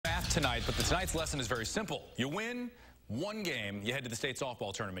tonight, but tonight's lesson is very simple. You win one game, you head to the state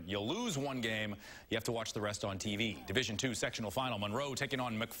softball tournament. You lose one game, you have to watch the rest on TV. Division II sectional final, Monroe taking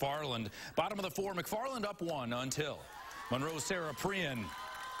on McFarland. Bottom of the four, McFarland up one until Monroe's Sarah Prian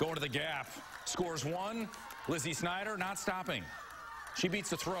going to the gap. Scores one, Lizzie Snyder not stopping. She beats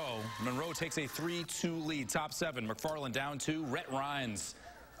the throw. Monroe takes a 3-2 lead. Top seven, McFarland down two. Rhett Rhines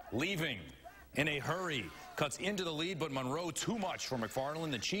leaving in a hurry. Cuts into the lead, but Monroe too much for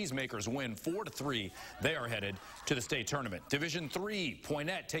McFarland. The Cheesemakers win 4-3. They are headed to the state tournament. Division III,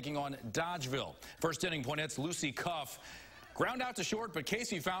 Poynette taking on Dodgeville. First inning, Poynette's Lucy Cuff. Ground out to short, but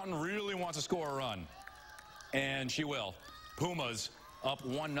Casey Fountain really wants to score a run. And she will. Pumas up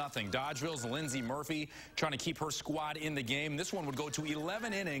 1-0. Dodgeville's Lindsay Murphy trying to keep her squad in the game. This one would go to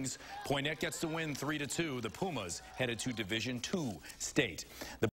 11 innings. Poynette gets the win 3-2. The Pumas headed to Division II state.